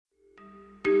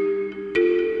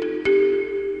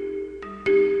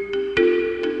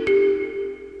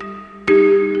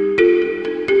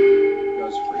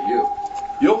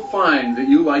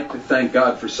thank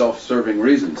God for self-serving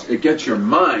reasons. It gets your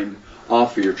mind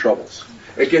off of your troubles.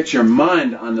 It gets your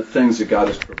mind on the things that God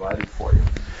has provided for you.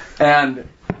 And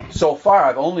so far,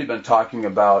 I've only been talking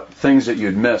about things that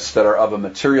you'd miss that are of a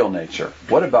material nature.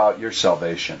 What about your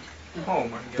salvation? Oh my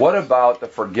God. What about the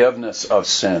forgiveness of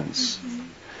sins?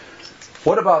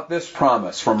 What about this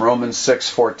promise from Romans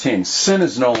 6:14? Sin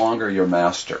is no longer your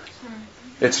master.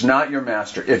 It's not your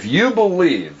master. If you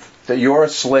believe that you're a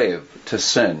slave to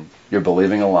sin, you're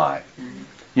believing a lie.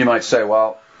 You might say,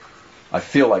 well, I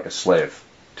feel like a slave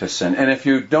to sin. And if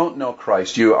you don't know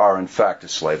Christ, you are in fact a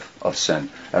slave of sin,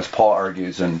 as Paul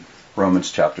argues in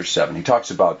Romans chapter 7. He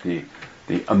talks about the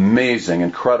amazing,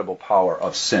 incredible power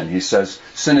of sin. He says,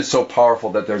 sin is so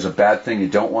powerful that there's a bad thing you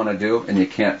don't want to do, and you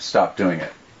can't stop doing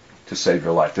it to save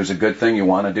your life. There's a good thing you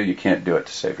want to do, you can't do it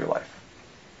to save your life.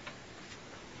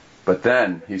 But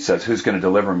then he says, who's going to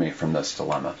deliver me from this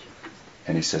dilemma?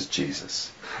 And he says,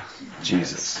 Jesus.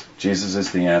 Jesus. Jesus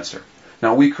is the answer.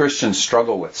 Now, we Christians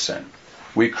struggle with sin.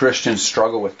 We Christians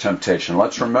struggle with temptation.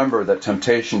 Let's remember that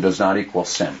temptation does not equal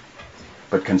sin,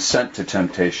 but consent to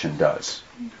temptation does.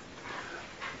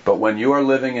 But when you are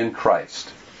living in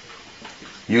Christ,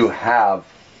 you have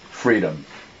freedom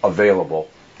available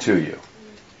to you.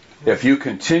 If you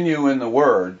continue in the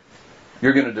Word,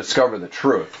 you're going to discover the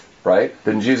truth, right?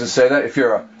 Didn't Jesus say that? If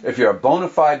you're a bona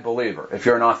fide believer, if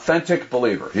you're an authentic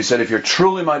believer, he said, if you're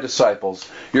truly my disciples,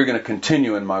 you're going to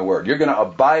continue in my Word. You're going to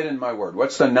abide in my Word.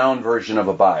 What's the noun version of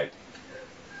abide?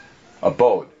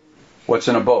 Abode. What's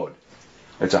an abode?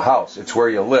 It's a house. It's where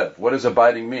you live. What does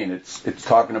abiding mean? It's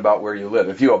talking about where you live.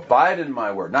 If you abide in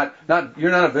my Word,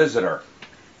 you're not a visitor.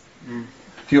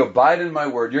 If you abide in my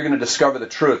Word, you're going to discover the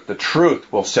truth. The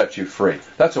truth will set you free.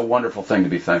 That's a wonderful thing to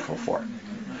be thankful for.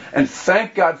 And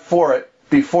thank God for it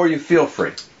before you feel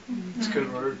free. That's a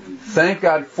good word. Thank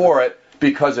God for it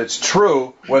because it's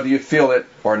true whether you feel it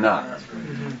or not.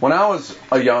 When I was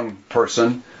a young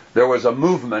person, there was a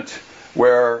movement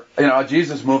where, a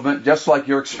Jesus movement, just like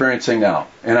you're experiencing now.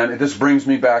 And this brings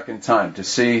me back in time to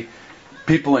see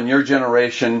people in your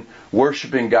generation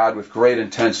worshiping God with great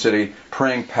intensity,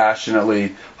 praying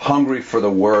passionately, hungry for the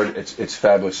Word. It's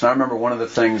fabulous. And I remember one of the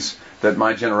things that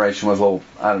my generation was a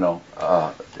little,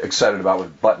 excited about was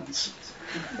buttons.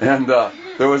 And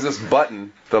there was this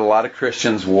button that a lot of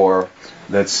Christians wore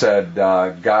that said,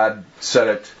 God said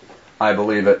it, I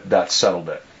believe it, that settled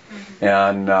it.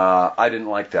 And I didn't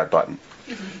like that button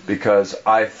because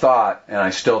I thought, and I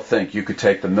still think, you could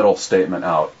take the middle statement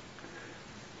out.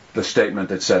 The statement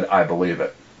that said, I believe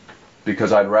it.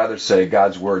 Because I'd rather say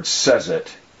God's Word says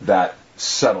it, that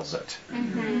settles it.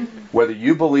 Whether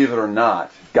you believe it or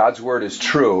not, God's Word is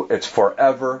true. It's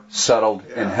forever settled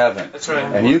in heaven. That's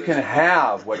right. And you can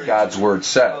have what God's Word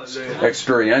says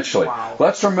experientially. Wow.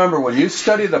 Let's remember, when you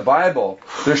study the Bible,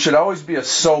 there should always be a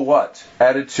so what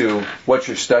added to what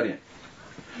you're studying.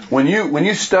 When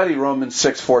you study Romans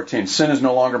 6:14, sin is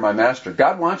no longer my master,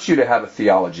 God wants you to have a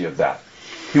theology of that.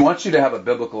 He wants you to have a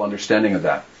biblical understanding of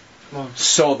that,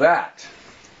 so that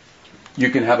you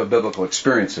can have a biblical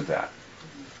experience of that.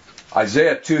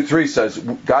 Isaiah 2:3 says,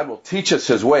 God will teach us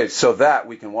His ways so that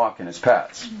we can walk in His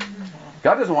paths.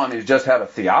 God doesn't want me to just have a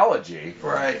theology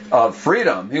of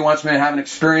freedom. He wants me to have an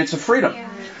experience of freedom.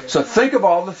 So think of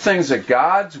all the things that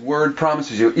God's Word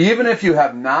promises you, even if you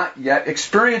have not yet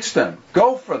experienced them.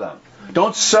 Go for them.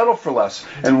 Don't settle for less.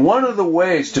 And one of the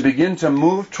ways to begin to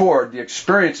move toward the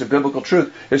experience of biblical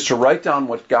truth is to write down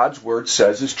what God's Word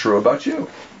says is true about you.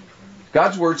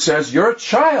 God's Word says you're a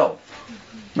child.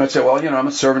 You might say, well, I'm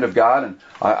a servant of God, and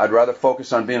I'd rather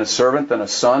focus on being a servant than a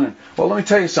son. And, well, let me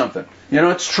tell you something.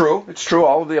 It's true. It's true.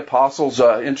 All of the apostles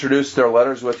introduced their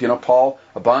letters with, Paul,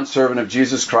 a bondservant of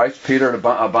Jesus Christ, Peter, a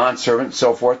bondservant, and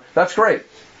so forth. That's great.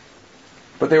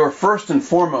 But they were first and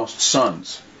foremost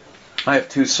sons. I have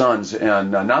 2 sons,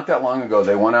 and not that long ago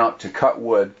they went out to cut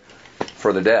wood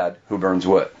for the dad who burns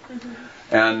wood.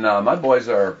 And my boys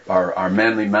are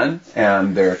manly men,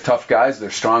 and they're tough guys,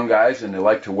 they're strong guys, and they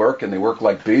like to work, and they work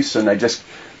like beasts, and they just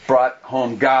brought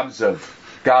home gobs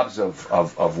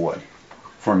of wood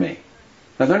for me.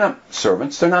 Now, they're not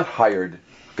servants, they're not hired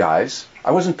guys. I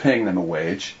wasn't paying them a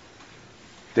wage.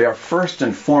 They are first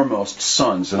and foremost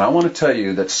sons, and I want to tell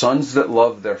you that sons that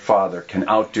love their father can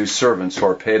outdo servants who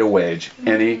are paid a wage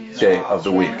any day of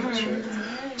the week.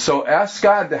 So ask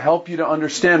God to help you to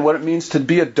understand what it means to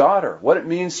be a daughter, what it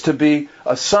means to be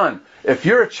a son. If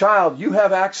you're a child, you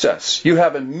have access. You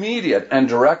have immediate and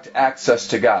direct access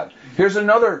to God. Here's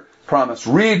another promise.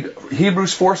 Read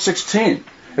Hebrews 4:16.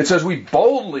 It says we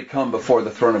boldly come before the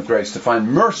throne of grace to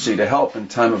find mercy to help in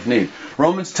time of need.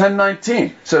 Romans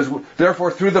 10:19 says,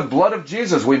 therefore through the blood of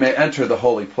Jesus we may enter the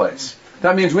holy place.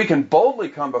 That means we can boldly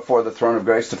come before the throne of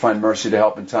grace to find mercy to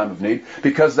help in time of need,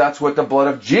 because that's what the blood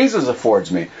of Jesus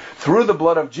affords me. Through the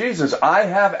blood of Jesus, I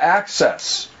have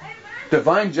access.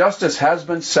 Divine justice has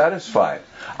been satisfied.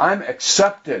 I'm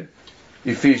accepted,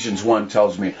 Ephesians 1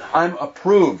 tells me. I'm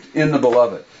approved in the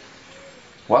beloved.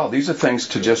 Wow, these are things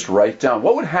to just write down.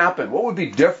 What would happen? What would be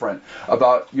different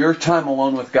about your time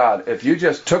alone with God if you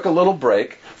just took a little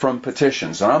break from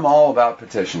petitions? And I'm all about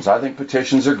petitions. I think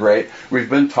petitions are great. We've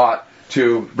been taught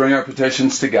to bring our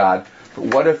petitions to God. But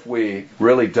what if we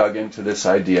really dug into this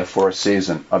idea for a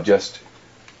season of just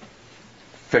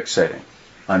fixating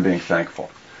on being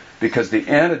thankful? Because the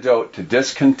antidote to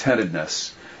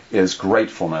discontentedness is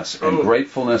gratefulness, and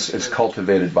gratefulness is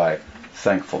cultivated by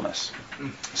thankfulness.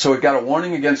 So we've got a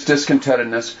warning against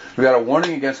discontentedness. We've got a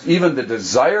warning against even the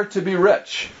desire to be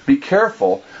rich. Be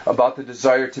careful about the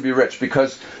desire to be rich,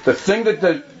 because the thing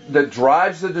that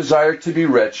drives the desire to be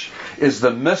rich is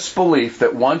the misbelief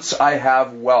that once I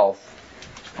have wealth,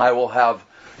 I will have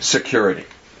security.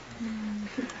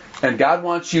 And God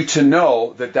wants you to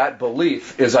know that that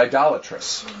belief is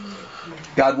idolatrous.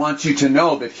 God wants you to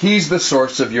know that He's the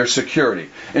source of your security.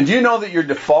 And do you know that your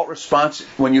default response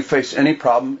when you face any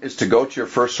problem is to go to your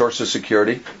first source of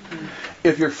security?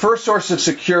 If your first source of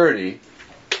security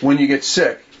when you get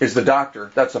sick is the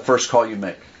doctor, that's the first call you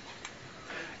make.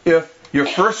 If your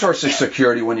first source of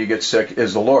security when you get sick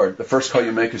is the Lord, the first call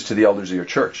you make is to the elders of your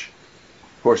church,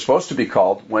 who are supposed to be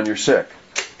called when you're sick,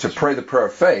 to pray the prayer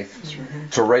of faith,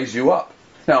 to raise you up.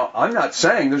 Now, I'm not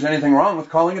saying there's anything wrong with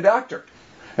calling a doctor.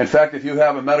 In fact, if you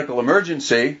have a medical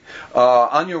emergency,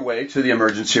 on your way to the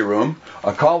emergency room,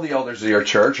 call the elders of your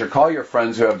church or call your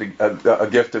friends who have a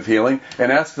gift of healing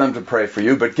and ask them to pray for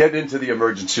you, but get into the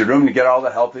emergency room to get all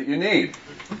the help that you need.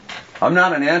 I'm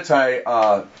not an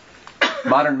anti-modern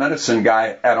medicine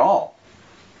guy at all.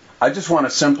 I just want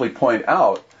to simply point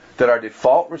out that our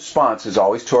default response is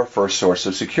always to our first source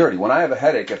of security. When I have a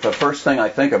headache, if the first thing I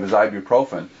think of is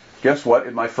ibuprofen, guess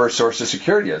what my first source of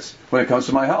security is when it comes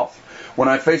to my health? When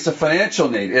I face a financial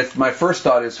need, if my first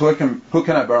thought is, who can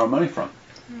I borrow money from?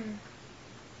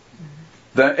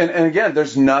 And again,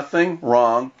 there's nothing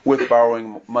wrong with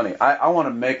borrowing money. I want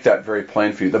to make that very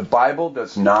plain for you. The Bible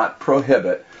does not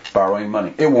prohibit borrowing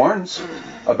money. It warns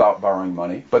about borrowing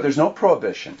money, but there's no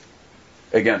prohibition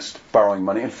against borrowing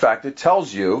money. In fact, it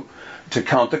tells you to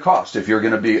count the cost if you're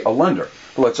going to be a lender.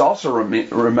 But let's also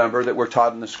remember that we're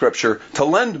taught in the Scripture to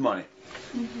lend money.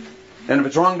 And if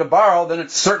it's wrong to borrow, then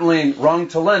it's certainly wrong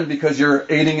to lend because you're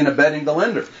aiding and abetting the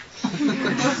lender.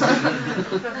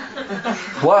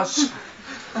 Plus,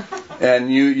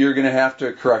 and you're going to have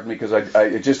to correct me because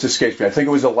it just escapes me. I think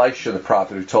it was Elisha the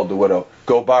prophet who told the widow,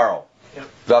 go borrow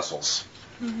vessels.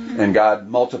 And God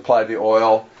multiplied the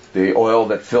oil. The oil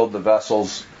that filled the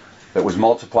vessels, that was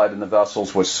multiplied in the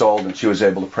vessels, was sold, and she was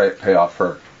able to pay off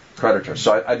her creditor.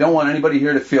 So I don't want anybody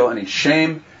here to feel any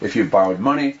shame if you've borrowed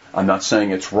money. I'm not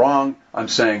saying it's wrong. I'm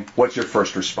saying, what's your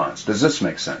first response? Does this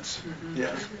make sense?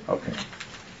 Yes. Okay.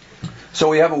 So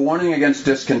we have a warning against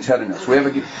discontentedness. We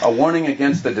have a warning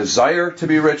against the desire to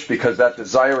be rich, because that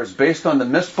desire is based on the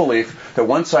misbelief that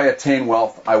once I attain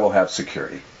wealth, I will have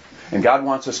security. And God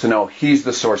wants us to know He's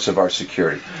the source of our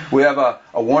security. We have a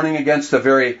warning against the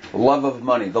very love of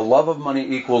money. The love of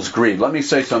money equals greed. Let me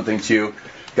say something to you.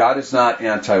 God is not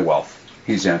anti-wealth.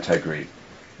 He's anti-greed.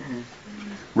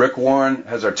 Rick Warren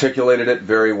has articulated it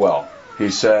very well. He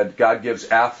said, God gives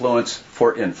affluence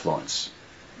for influence.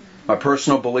 My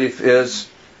personal belief is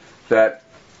that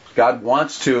God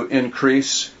wants to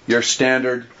increase your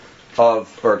standard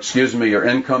your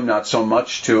income, not so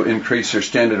much to increase your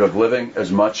standard of living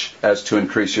as much as to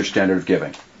increase your standard of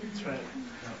giving. That's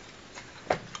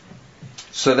right.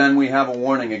 So then we have a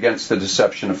warning against the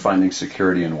deception of finding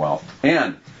security in wealth.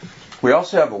 And we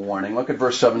also have a warning, look at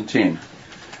verse 17,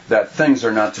 that things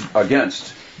are not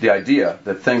against the idea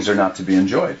that things are not to be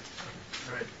enjoyed.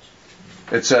 Right.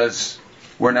 It says,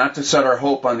 we're not to set our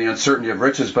hope on the uncertainty of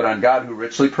riches, but on God who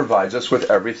richly provides us with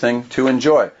everything to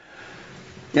enjoy.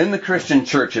 In the Christian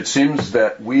church, it seems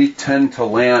that we tend to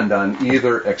land on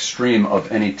either extreme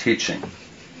of any teaching.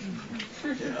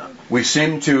 We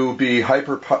seem to be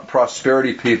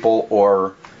hyper-prosperity people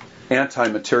or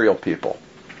anti-material people.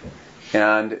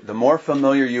 And the more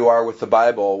familiar you are with the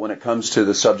Bible when it comes to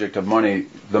the subject of money,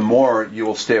 the more you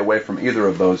will stay away from either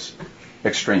of those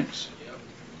extremes.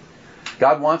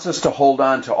 God wants us to hold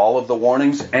on to all of the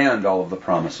warnings and all of the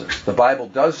promises. The Bible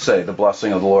does say the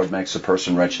blessing of the Lord makes a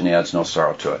person rich and He adds no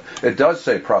sorrow to it. It does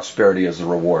say prosperity is the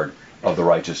reward of the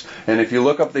righteous. And if you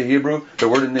look up the Hebrew, the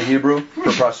word in the Hebrew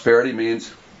for prosperity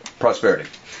means prosperity.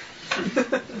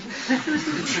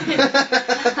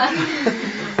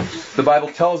 The The Bible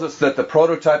tells us that the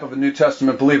prototype of a New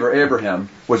Testament believer, Abraham,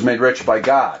 was made rich by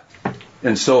God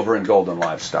in silver and gold and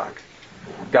livestock.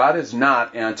 God is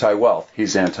not anti-wealth.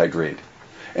 He's anti-greed.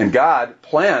 And God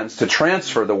plans to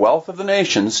transfer the wealth of the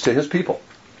nations to his people.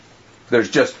 There's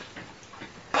just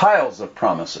piles of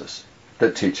promises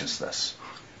that teach us this.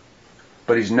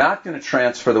 But he's not going to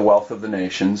transfer the wealth of the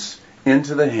nations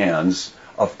into the hands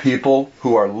of people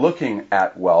who are looking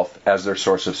at wealth as their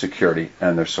source of security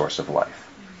and their source of life.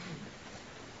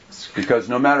 Because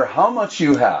no matter how much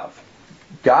you have,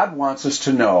 God wants us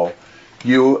to know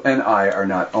you and I are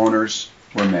not owners,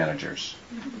 we're managers.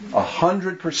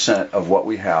 100% of what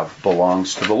we have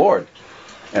belongs to the Lord.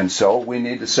 And so we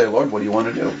need to say, Lord, what do you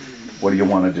want to do? What do you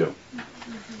want to do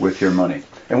with your money?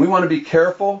 And we want to be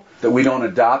careful that we don't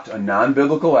adopt a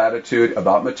non-biblical attitude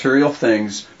about material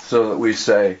things so that we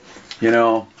say, you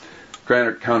know,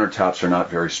 granite countertops are not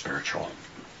very spiritual.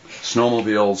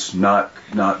 Snowmobiles,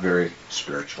 not very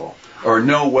spiritual. Or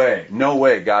no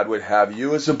way God would have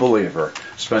you as a believer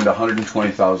spend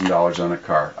 $120,000 on a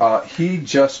car. He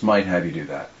just might have you do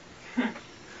that.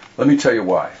 Let me tell you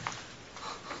why.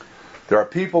 There are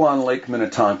people on Lake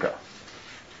Minnetonka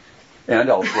and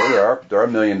elsewhere, there are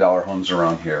 $1 million homes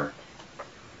around here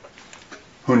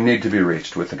who need to be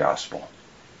reached with the gospel.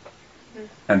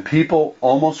 And people,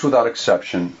 almost without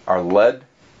exception, are led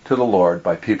to the Lord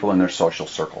by people in their social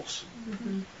circles.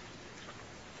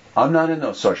 I'm not in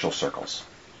those social circles.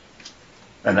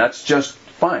 And that's just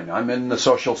fine. I'm in the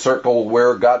social circle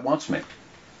where God wants me.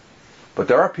 But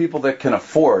there are people that can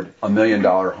afford $1 million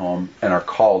home and are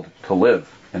called to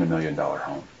live in $1 million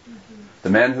home. The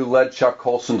man who led Chuck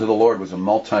Colson to the Lord was a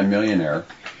multimillionaire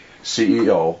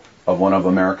CEO of one of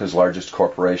America's largest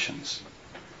corporations.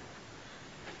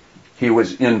 He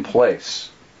was in place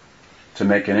to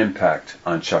make an impact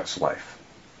on Chuck's life.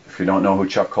 If you don't know who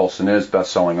Chuck Colson is,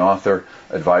 best-selling author,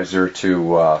 advisor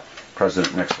to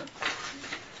President Nixon,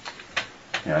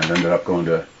 and ended up going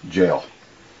to jail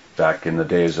back in the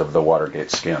days of the Watergate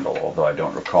scandal, although I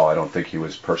don't think he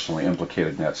was personally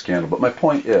implicated in that scandal. But my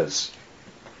point is,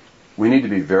 we need to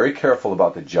be very careful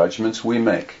about the judgments we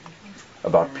make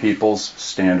about people's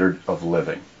standard of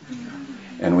living.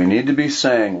 And we need to be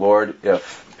saying, Lord,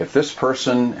 if this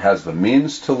person has the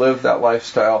means to live that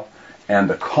lifestyle and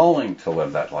the calling to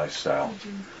live that lifestyle,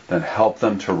 then help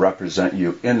them to represent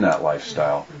you in that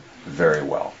lifestyle very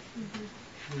well.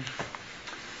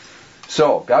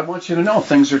 So, God wants you to know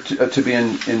things are to be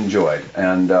enjoyed,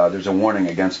 and there's a warning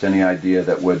against any idea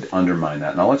that would undermine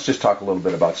that. Now let's just talk a little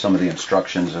bit about some of the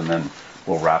instructions, and then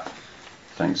we'll wrap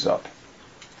things up.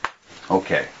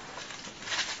 Okay.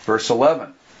 Verse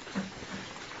 11.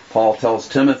 Paul tells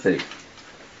Timothy,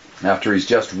 after he's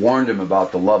just warned him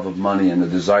about the love of money and the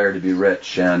desire to be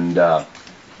rich and the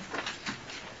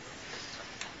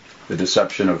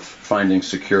deception of finding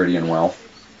security in wealth,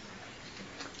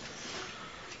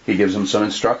 he gives him some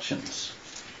instructions.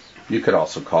 You could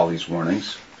also call these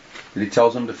warnings. But he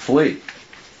tells him to flee.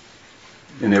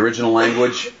 In the original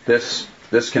language, this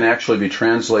can actually be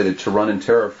translated to run in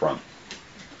terror from.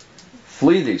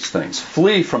 Flee these things.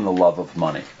 Flee from the love of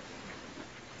money.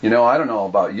 You know, I don't know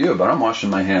about you, but I'm washing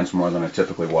my hands more than I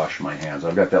typically wash my hands.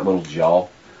 I've got that little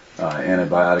gel,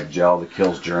 antibiotic gel that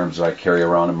kills germs that I carry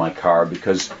around in my car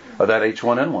because of that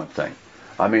H1N1 thing.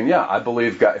 I mean, yeah, I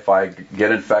believe God, if I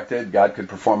get infected, God could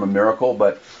perform a miracle,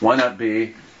 but why not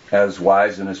be as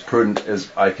wise and as prudent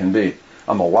as I can be?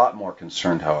 I'm a lot more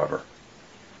concerned, however,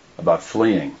 about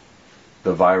fleeing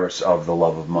the virus of the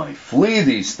love of money. Flee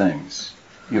these things,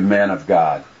 you man of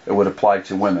God. It would apply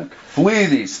to women. Flee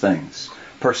these things.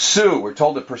 Pursue. We're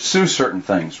told to pursue certain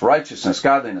things. Righteousness,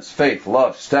 godliness, faith,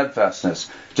 love, steadfastness,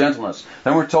 gentleness.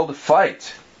 Then we're told to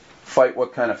fight. Fight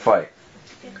what kind of fight?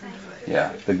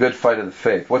 Yeah, the good fight of the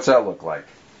faith. What's that look like?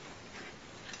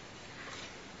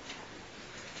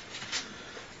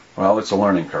 Well, it's a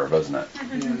learning curve, isn't it?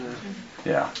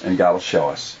 Yeah, and God will show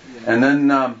us. And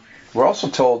then we're also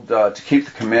told to keep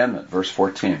the commandment, verse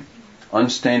 14.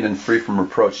 Unstained and free from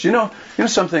reproach. You know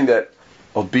something that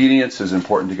obedience is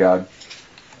important to God?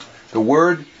 The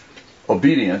word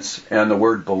obedience and the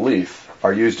word belief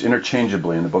are used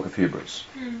interchangeably in the book of Hebrews.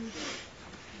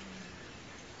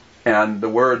 And the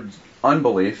word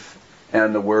unbelief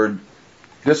and the word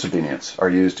disobedience are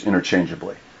used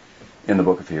interchangeably in the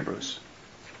book of Hebrews.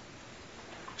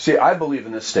 See, I believe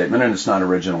in this statement, and it's not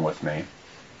original with me.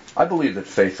 I believe that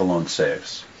faith alone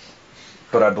saves.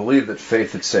 But I believe that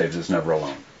faith that saves is never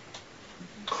alone.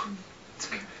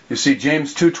 You see,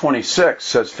 James 2:26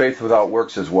 says faith without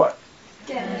works is what?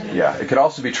 Dead. Yeah, it could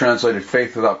also be translated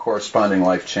faith without corresponding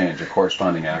life change or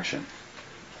corresponding action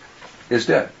is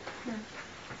dead.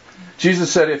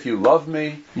 Jesus said, if you love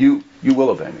me, you will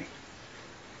obey me.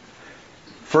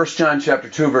 1 John chapter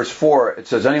 2, verse 4, it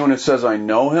says, anyone who says, I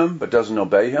know him, but doesn't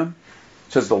obey him,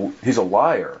 it says he's a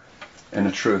liar, and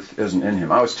the truth isn't in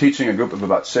him. I was teaching a group of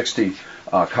about 60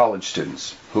 college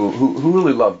students who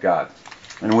really love God.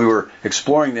 And we were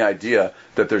exploring the idea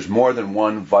that there's more than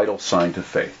one vital sign to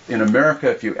faith. In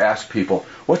America, if you ask people,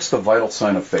 what's the vital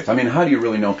sign of faith? I mean, how do you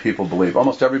really know people believe?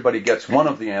 Almost everybody gets one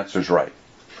of the answers right.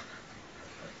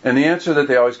 And the answer that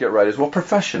they always get right is, well,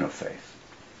 profession of faith.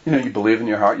 You know, you believe in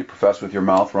your heart, you profess with your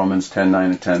mouth, Romans 10, 9,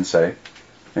 and 10 say,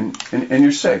 and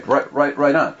you're saved.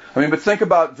 Right on. I mean, but think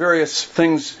about various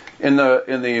things in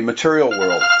the material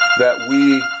world that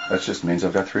we... That just means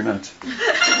I've got 3 minutes.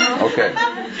 Okay.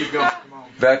 Keep going.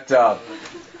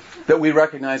 That we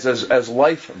recognize as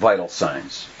life vital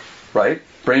signs, right?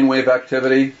 Brainwave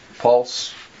activity,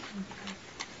 pulse,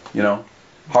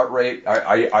 heart rate.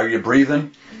 Are you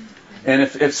breathing? And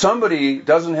if somebody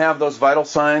doesn't have those vital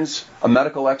signs, a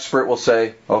medical expert will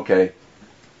say, okay,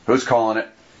 who's calling it?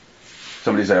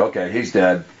 Somebody say, okay, he's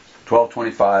dead.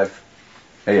 12:25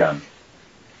 a.m.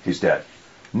 He's dead.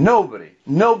 Nobody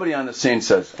on the scene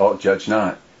says, oh, judge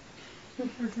not.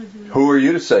 Who are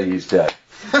you to say he's dead?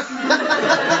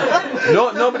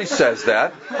 Nobody says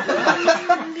that.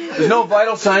 There's no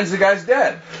vital signs the guy's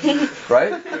dead.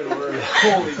 Right?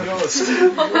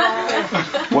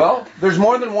 Well, there's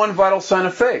more than one vital sign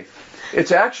of faith.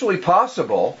 It's actually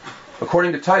possible,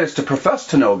 according to Titus, to profess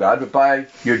to know God, but by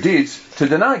your deeds to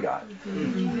deny God.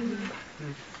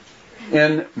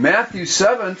 In Matthew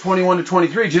 7, 21 to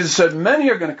 23, Jesus said, many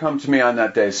are going to come to me on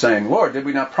that day saying, Lord, did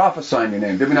we not prophesy in your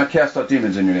name? Did we not cast out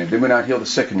demons in your name? Did we not heal the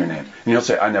sick in your name? And you'll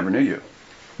say, I never knew you.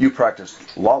 You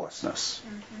practiced lawlessness.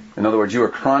 In other words, you were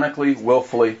chronically,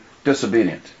 willfully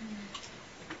disobedient.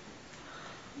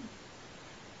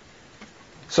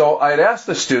 So I had asked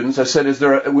the students, I said,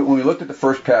 when we looked at the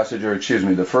first passage, the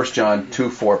 1 John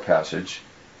 2:4 passage,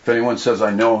 if anyone says,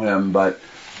 I know him, but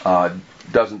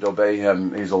doesn't obey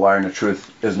him, he's a liar and the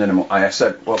truth isn't in him. I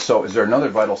said, well, so is there another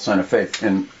vital sign of faith?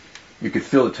 And you could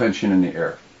feel the tension in the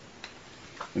air.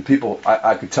 And people,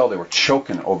 I could tell they were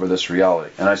choking over this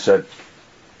reality. And I said,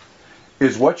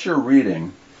 is what you're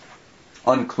reading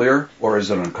unclear or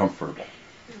is it uncomfortable?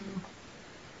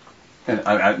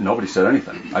 And nobody said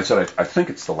anything. I said, I think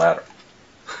it's the latter.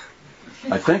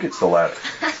 I think it's the latter.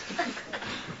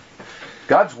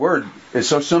 God's Word is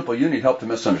so simple, you need help to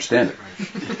misunderstand it.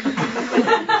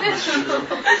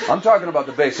 I'm talking about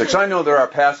the basics. I know there are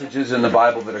passages in the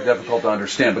Bible that are difficult to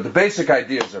understand, but the basic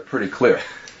ideas are pretty clear.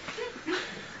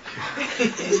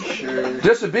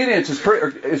 Disobedience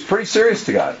is pretty serious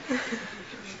to God.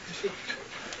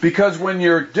 Because when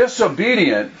you're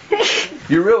disobedient,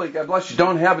 you really, God bless you,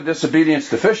 don't have a disobedience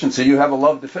deficiency, you have a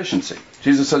love deficiency.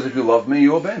 Jesus says, if you love me,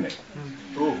 you obey me.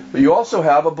 But you also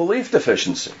have a belief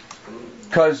deficiency.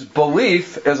 Because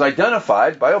belief is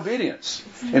identified by obedience.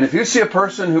 And if you see a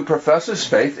person who professes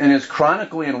faith and is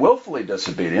chronically and willfully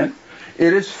disobedient,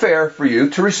 it is fair for you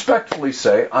to respectfully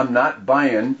say, I'm not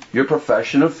buying your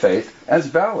profession of faith as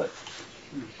valid.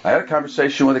 I had a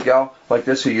conversation with a gal like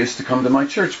this who used to come to my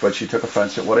church, but she took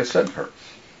offense at what I said to her.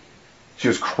 She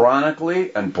was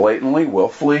chronically and blatantly,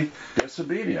 willfully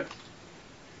disobedient.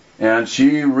 And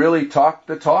she really talked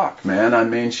the talk, man. I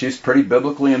mean, she's pretty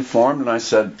biblically informed, and I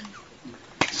said,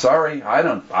 sorry, I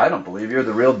don't believe you're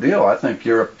the real deal. I think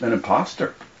you're an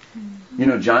imposter. You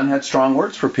know, John had strong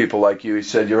words for people like you. He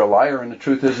said, you're a liar and the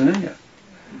truth isn't in you.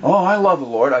 Oh, I love the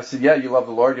Lord. I said, yeah, you love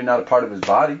the Lord. You're not a part of his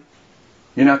body.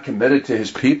 You're not committed to his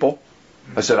people.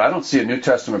 I said, I don't see a New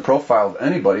Testament profile of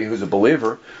anybody who's a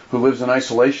believer who lives in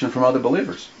isolation from other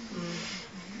believers.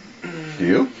 Do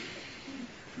you?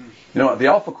 You know, the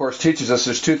Alpha Course teaches us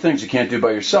there's two things you can't do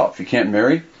by yourself. You can't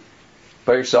marry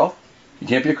by yourself. You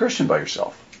can't be a Christian by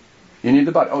yourself. You need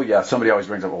the body. Oh, yeah, somebody always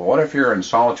brings up, well, what if you're in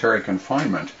solitary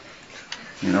confinement?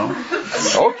 You know?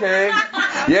 Okay,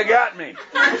 you got me.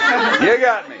 You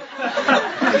got me.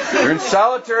 You're in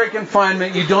solitary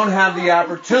confinement. You don't have the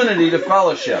opportunity to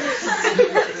fellowship.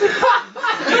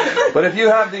 But if you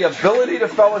have the ability to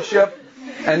fellowship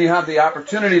and you have the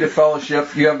opportunity to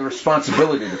fellowship, you have the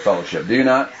responsibility to fellowship. Do you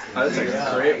not? That's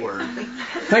a great word.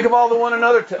 Think of all the one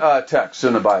another texts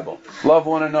in the Bible. Love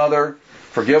one another.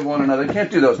 Forgive one another. You can't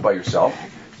do those by yourself.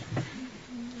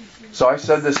 So I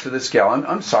said this to this gal.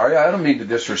 I'm sorry, I don't mean to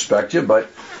disrespect you, but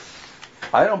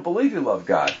I don't believe you love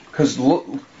God. Because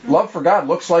love for God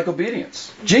looks like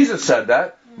obedience. Jesus said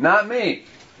that, not me.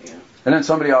 And then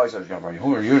somebody always says,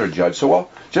 who are you to judge? So, well,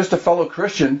 just a fellow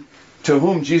Christian to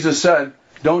whom Jesus said,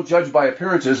 don't judge by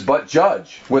appearances, but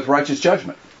judge with righteous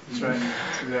judgment. That's right.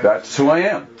 That's who I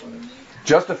am.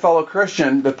 just a fellow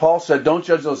Christian, that Paul said, don't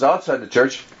judge those outside the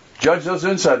church, judge those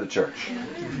inside the church.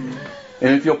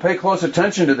 And if you'll pay close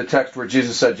attention to the text where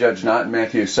Jesus said, judge not, in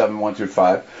Matthew 7, 1 through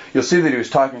 5, you'll see that he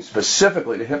was talking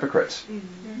specifically to hypocrites,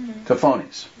 to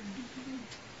phonies,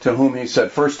 to whom he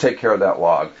said, first take care of that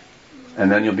log,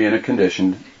 and then you'll be in a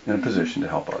position to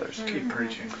help others. Keep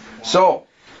preaching. So,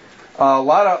 a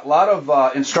lot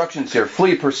of instructions here.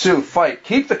 Flee, pursue, fight.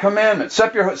 Keep the commandments.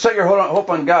 Set your hope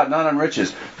on God, not on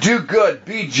riches. Do good.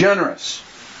 Be generous.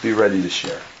 Be ready to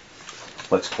share.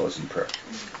 Let's close in prayer.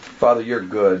 Father, you're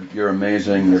good. You're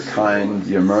amazing. You're kind.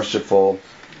 You're merciful.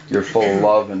 You're full of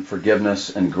love and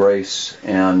forgiveness and grace.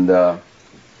 And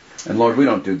Lord, we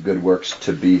don't do good works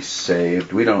to be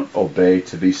saved. We don't obey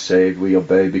to be saved. We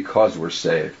obey because we're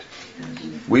saved.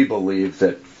 We believe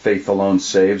that faith alone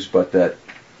saves, but that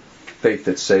faith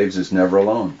that saves is never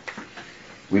alone.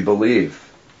 We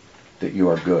believe that you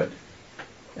are good.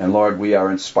 And Lord, we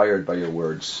are inspired by your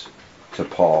words to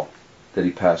Paul that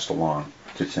he passed along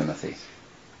to Timothy.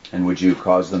 And would you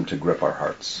cause them to grip our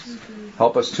hearts?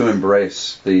 Help us to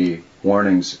embrace the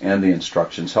warnings and the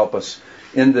instructions. Help us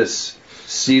in this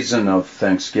season of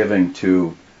Thanksgiving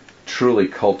to truly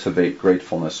cultivate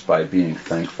gratefulness by being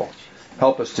thankful.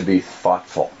 Help us to be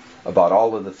thoughtful about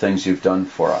all of the things you've done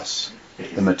for us,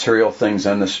 the material things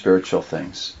and the spiritual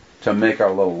things, to make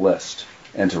our little list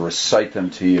and to recite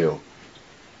them to you.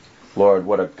 Lord,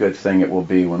 what a good thing it will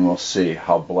be when we'll see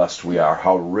how blessed we are,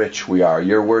 how rich we are.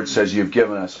 Your word says you've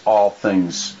given us all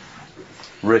things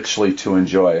richly to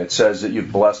enjoy. It says that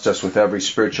you've blessed us with every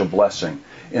spiritual blessing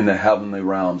in the heavenly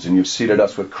realms, and you've seated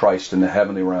us with Christ in the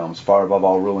heavenly realms, far above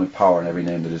all rule and power and every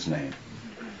name that is named.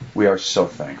 We are so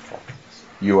thankful.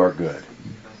 You are good.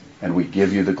 And we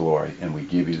give you the glory, and we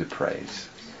give you the praise.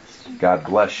 God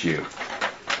bless you.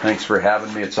 Thanks for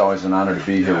having me. It's always an honor to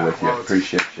be here with you. I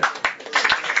appreciate you.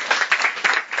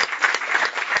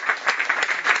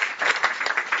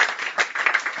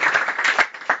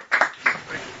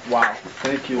 Wow.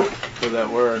 Thank you for that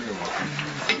word.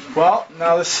 Well,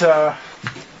 now this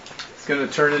is going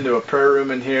to turn into a prayer room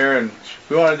in here, and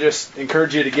we want to just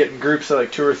encourage you to get in groups of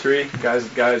like 2 or 3, guys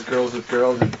with guys, girls with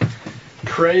girls, and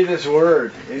pray this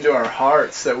word into our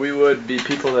hearts, that we would be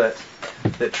people that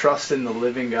trust in the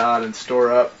living God and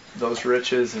store up those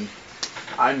riches. And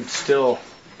I'm still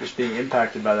just being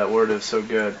impacted by that word. It's so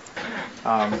good.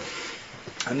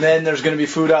 And then there's going to be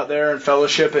food out there and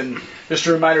fellowship. And just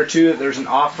a reminder, too, that there's an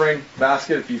offering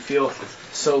basket if you feel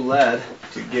so led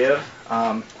to give.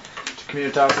 To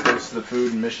Communitas goes to the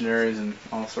food and missionaries and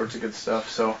all sorts of good stuff.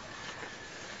 So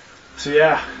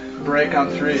yeah, break on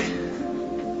 3.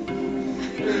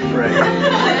 Break.